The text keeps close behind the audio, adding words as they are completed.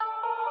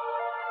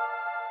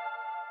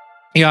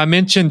I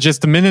mentioned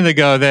just a minute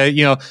ago that,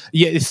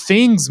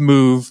 things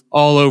move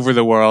all over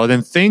the world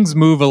and things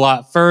move a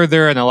lot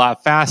further and a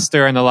lot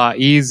faster and a lot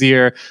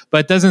easier,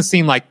 but it doesn't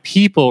seem like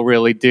people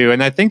really do.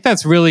 And I think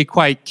that's really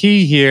quite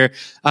key here,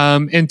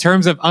 in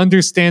terms of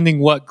understanding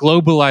what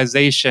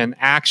globalization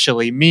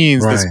actually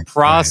means. This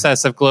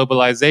process of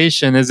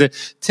globalization is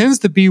it tends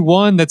to be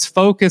one that's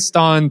focused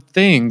on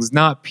things,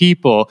 not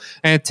people.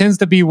 And it tends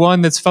to be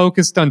one that's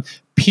focused on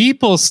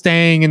people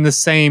staying in the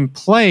same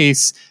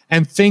place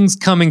and things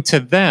coming to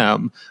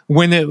them.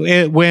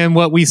 When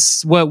what we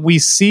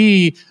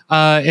see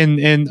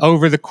in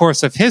over the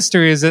course of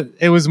history is that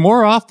it was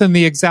more often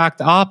the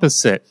exact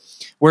opposite,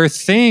 where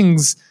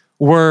things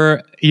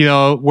were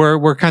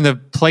kind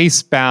of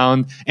place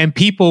bound and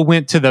people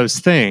went to those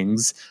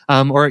things,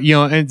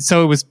 and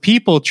so it was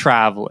people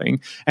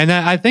traveling. And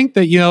I think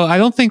that, I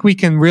don't think we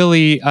can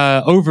really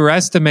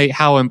overestimate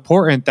how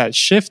important that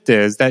shift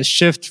is, that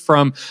shift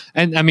from,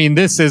 and I mean,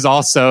 this is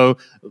also,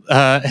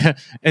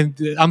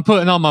 and I'm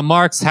putting on my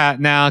Marx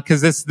hat now,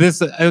 because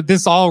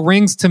this all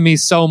rings to me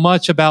so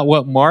much about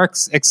what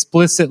Marx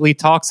explicitly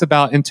talks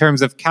about in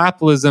terms of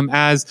capitalism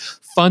as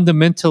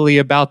fundamentally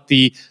about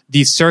the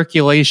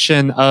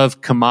circulation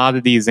of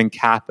commodities and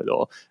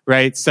capital,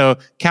 right? So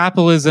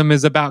capitalism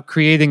is about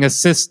creating a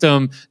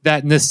system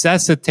that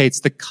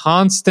necessitates the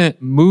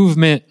constant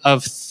movement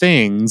of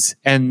things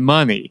and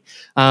money,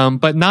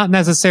 but not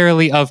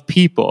necessarily of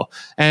people,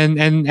 and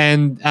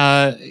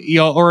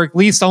or at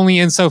least only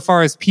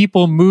insofar as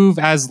people move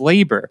as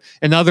labor.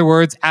 In other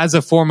words, as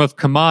a form of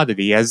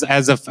commodity, as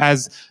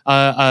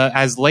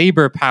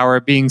labor power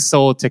being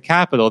sold to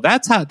capital.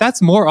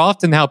 That's more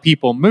often how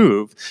people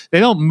move. They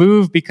don't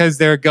move because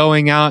they're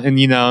going out and,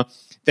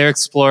 they're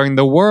exploring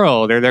the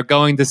world, or they're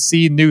going to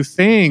see new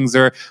things,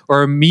 or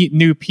meet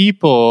new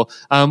people,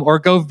 or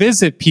go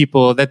visit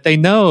people that they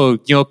know,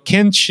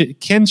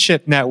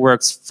 kinship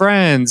networks,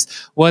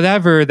 friends,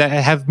 whatever, that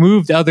have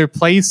moved other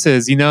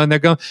places, and they're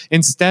going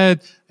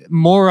instead.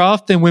 More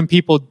often when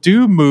people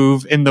do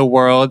move in the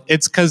world,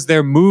 it's because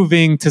they're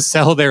moving to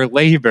sell their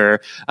labor.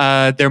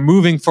 They're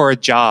moving for a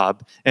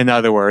job, in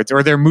other words,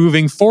 or they're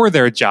moving for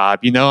their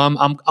job.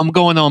 I'm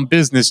going on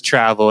business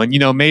travel,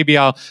 and maybe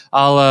I'll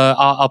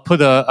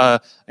put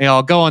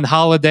I'll go on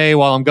holiday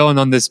while I'm going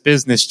on this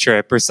business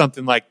trip or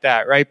something like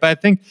that, right? But I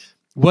think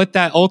what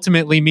that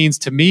ultimately means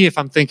to me, if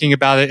I'm thinking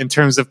about it in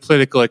terms of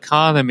political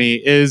economy,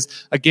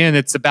 is, again,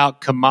 it's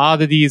about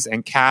commodities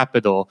and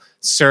capital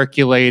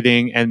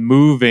circulating and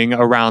moving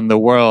around the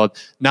world,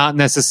 not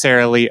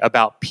necessarily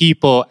about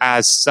people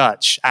as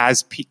such,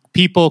 as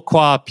people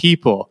qua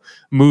people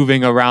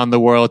moving around the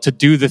world to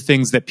do the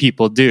things that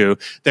people do.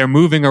 They're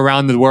moving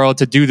around the world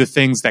to do the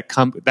things that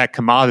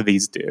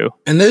commodities do.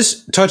 And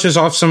this touches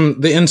off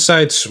the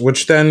insights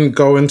which then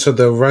go into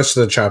the rest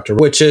of the chapter,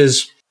 which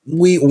is,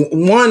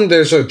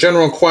 there's a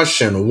general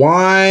question.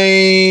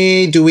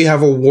 Why do we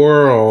have a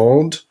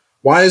world?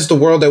 Why is the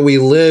world that we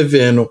live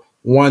in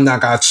one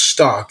that got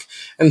stuck?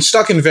 And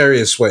stuck in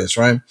various ways,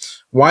 right?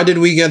 Why did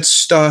we get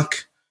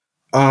stuck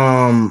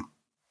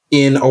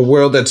in a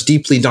world that's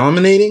deeply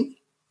dominating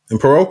and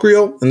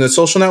parochial in the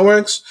social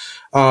networks,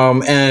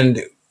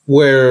 and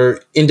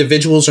where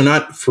individuals are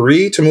not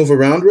free to move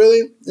around,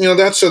 really?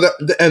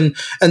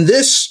 And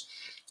this,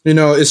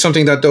 is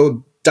something that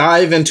they'll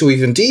dive into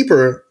even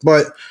deeper.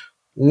 But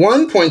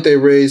one point they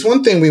raise,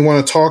 one thing we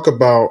want to talk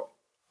about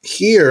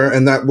here,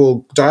 and that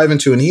we'll dive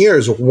into in here,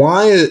 is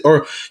why,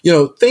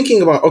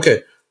 thinking about,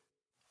 okay,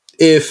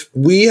 if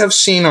we have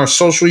seen our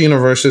social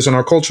universes and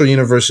our cultural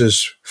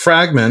universes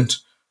fragment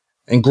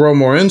and grow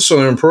more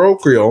insular and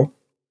parochial,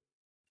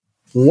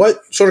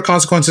 what sort of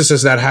consequences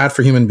has that had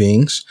for human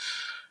beings?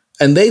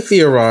 And they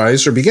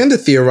theorize, or begin to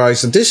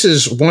theorize, that this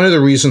is one of the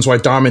reasons why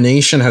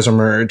domination has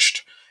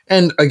emerged.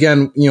 And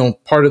again,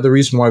 part of the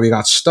reason why we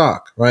got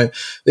stuck, right?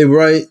 They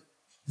write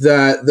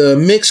that the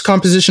mixed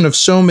composition of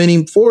so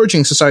many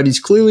foraging societies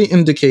clearly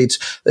indicates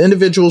that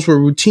individuals were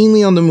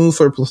routinely on the move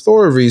for a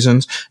plethora of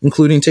reasons,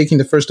 including taking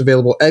the first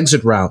available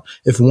exit route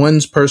if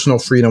one's personal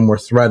freedom were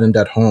threatened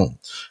at home.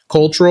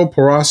 Cultural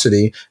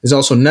porosity is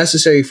also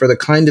necessary for the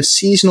kind of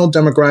seasonal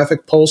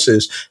demographic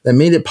pulses that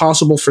made it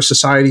possible for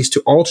societies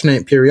to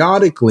alternate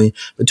periodically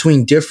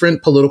between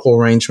different political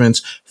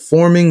arrangements,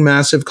 forming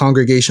massive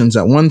congregations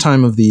at one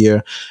time of the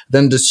year,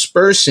 then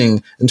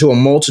dispersing into a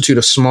multitude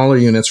of smaller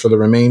units for the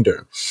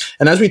remainder.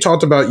 And as we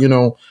talked about,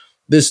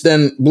 this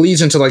then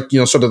bleeds into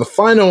sort of the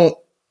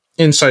final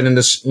insight in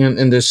this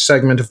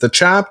segment of the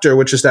chapter,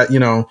 which is that,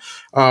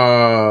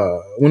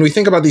 when we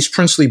think about these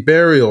princely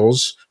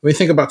burials, when we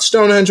think about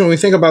Stonehenge, when we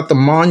think about the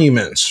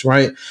monuments,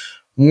 right?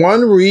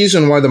 One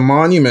reason why the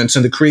monuments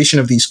and the creation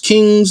of these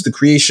kings, the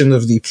creation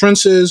of the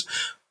princes,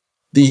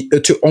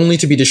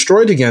 to be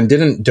destroyed again,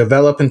 didn't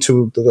develop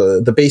into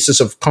the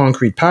basis of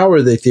concrete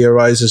power, they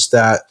theorize, is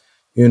that,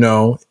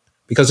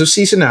 because of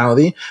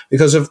seasonality,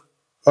 because of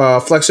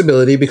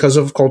flexibility, because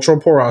of cultural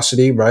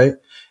porosity, right?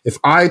 If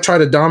I try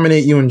to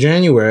dominate you in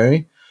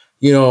January,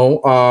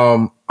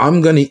 I'm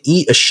going to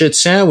eat a shit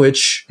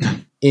sandwich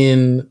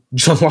in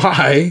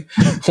July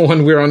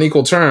when we're on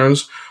equal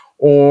terms,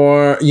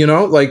 or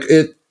like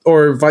it,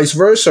 or vice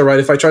versa, right?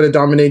 If I try to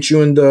dominate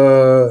you in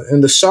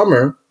the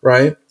summer,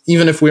 right,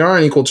 even if we are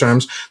on equal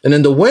terms, then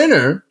in the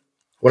winter,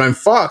 when I'm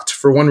fucked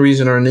for one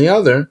reason or the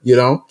other,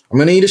 I'm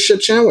going to eat a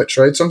shit sandwich,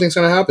 right? Something's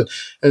going to happen.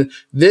 And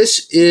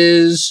this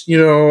is,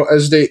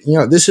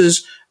 this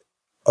is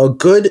a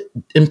good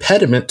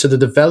impediment to the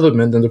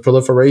development and the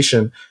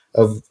proliferation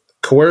of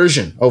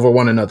coercion over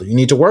one another. You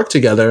need to work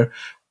together,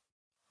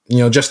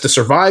 just to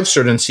survive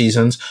certain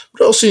seasons,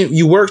 but also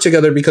you work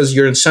together because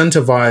you're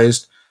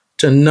incentivized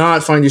to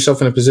not find yourself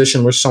in a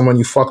position where someone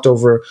you fucked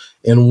over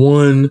in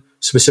one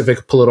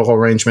specific political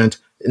arrangement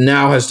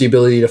now has the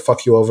ability to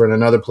fuck you over in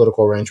another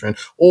political arrangement,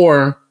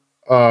 or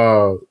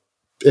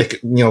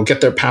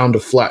get their pound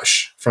of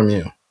flesh from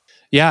you.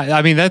 Yeah,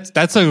 I mean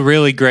that's a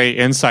really great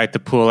insight to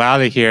pull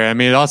out of here. I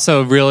mean, it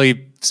also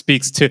really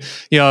speaks to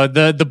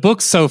the book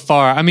so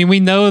far. I mean, we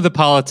know the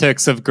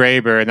politics of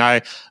Graeber, and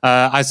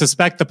I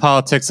suspect the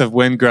politics of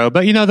Wingrove,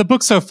 but the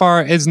book so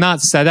far is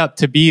not set up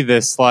to be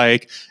this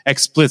like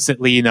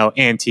explicitly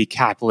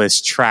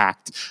anti-capitalist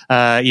tract,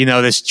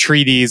 this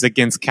treatise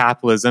against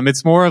capitalism.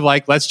 It's more of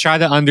like, let's try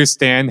to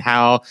understand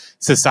how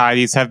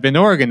societies have been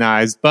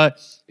organized, but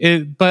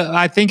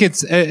I think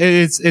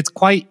it's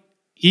quite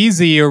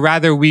easy, or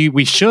rather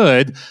we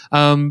should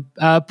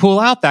pull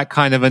out that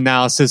kind of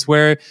analysis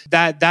where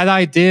that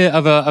idea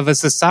of a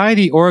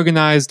society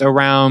organized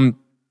around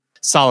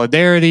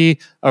solidarity,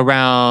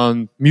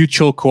 around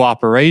mutual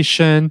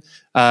cooperation,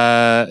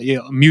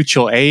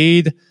 mutual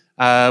aid,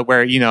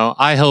 where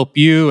I help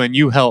you and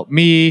you help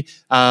me,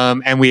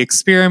 and we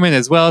experiment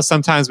as well.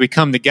 Sometimes we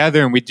come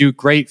together and we do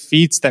great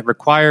feats that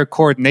require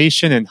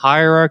coordination and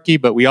hierarchy,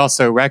 but we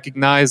also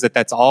recognize that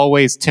that's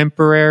always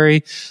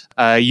temporary.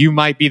 You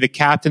might be the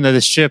captain of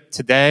the ship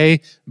today,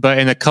 but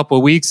in a couple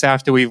of weeks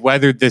after we've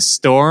weathered this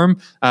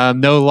storm,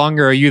 no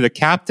longer are you the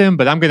captain,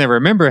 but I'm going to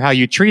remember how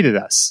you treated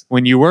us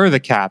when you were the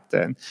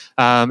captain.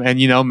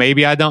 And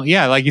maybe I don't,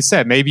 like you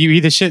said, maybe you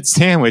eat a shit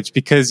sandwich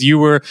because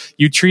you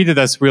treated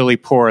us really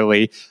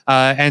poorly.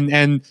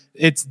 And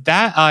it's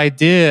that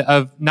idea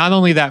of not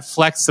only that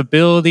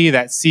flexibility,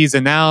 that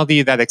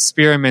seasonality, that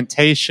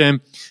experimentation,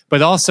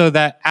 but also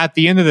that at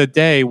the end of the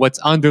day, what's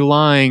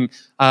underlying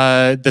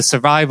the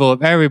survival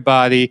of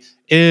everybody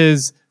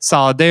is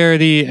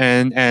solidarity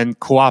and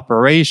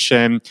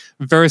cooperation,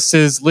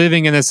 versus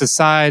living in a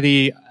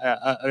society,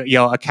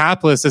 a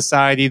capitalist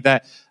society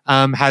that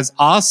has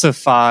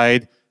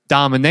ossified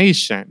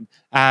domination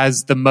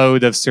as the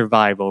mode of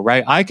survival,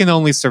 right? I can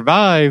only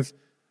survive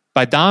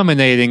by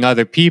dominating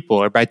other people,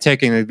 or by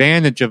taking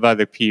advantage of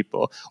other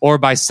people, or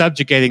by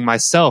subjugating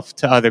myself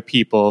to other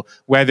people,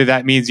 whether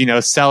that means,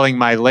 selling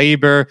my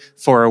labor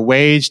for a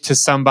wage to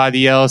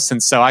somebody else.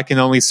 And so I can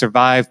only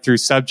survive through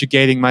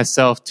subjugating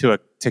myself to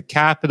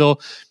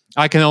capital.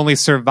 I can only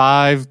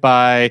survive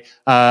by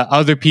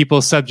other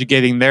people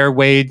subjugating their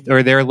wage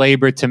or their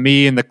labor to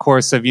me in the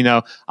course of,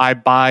 I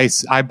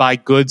buy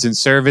goods and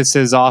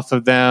services off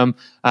of them,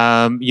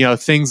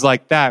 things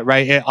like that,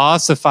 right? It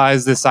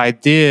ossifies this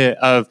idea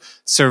of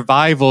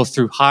survival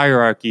through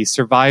hierarchy,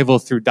 survival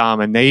through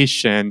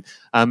domination,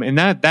 and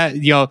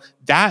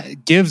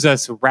that gives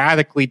us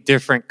radically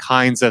different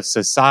kinds of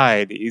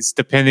societies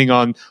depending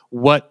on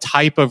what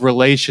type of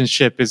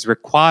relationship is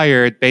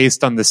required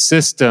based on the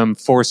system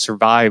for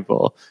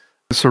survival.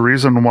 It's the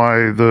reason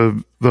why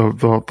the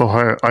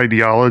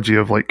ideology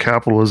of like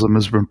capitalism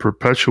has been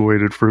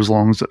perpetuated for as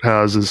long as it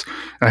has. Is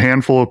a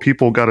handful of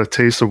people got a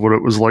taste of what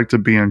it was like to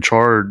be in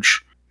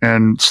charge,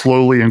 and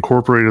slowly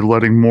incorporated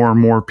letting more and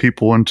more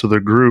people into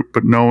the group,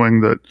 but knowing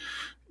that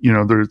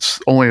there's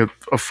only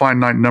a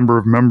finite number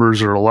of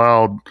members are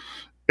allowed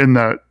in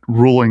that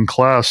ruling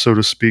class, so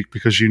to speak,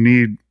 because you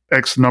need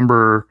X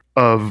number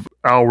of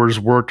hours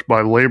worked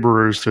by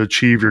laborers to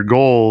achieve your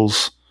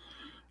goals.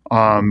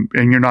 And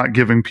you're not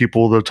giving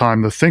people the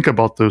time to think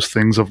about those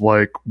things of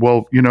like,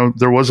 well,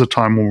 there was a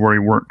time when we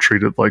weren't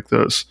treated like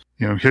this.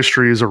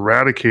 History is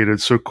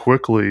eradicated so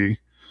quickly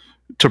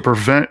to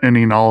prevent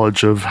any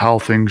knowledge of how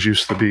things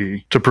used to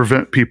be, to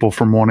prevent people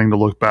from wanting to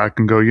look back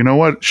and go, you know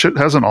what, shit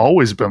hasn't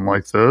always been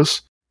like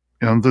this.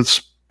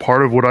 That's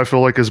part of what I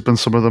feel like has been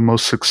some of the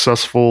most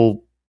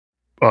successful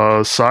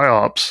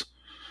psyops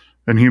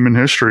in human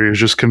history, is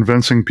just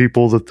convincing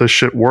people that this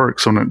shit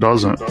works when it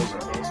doesn't.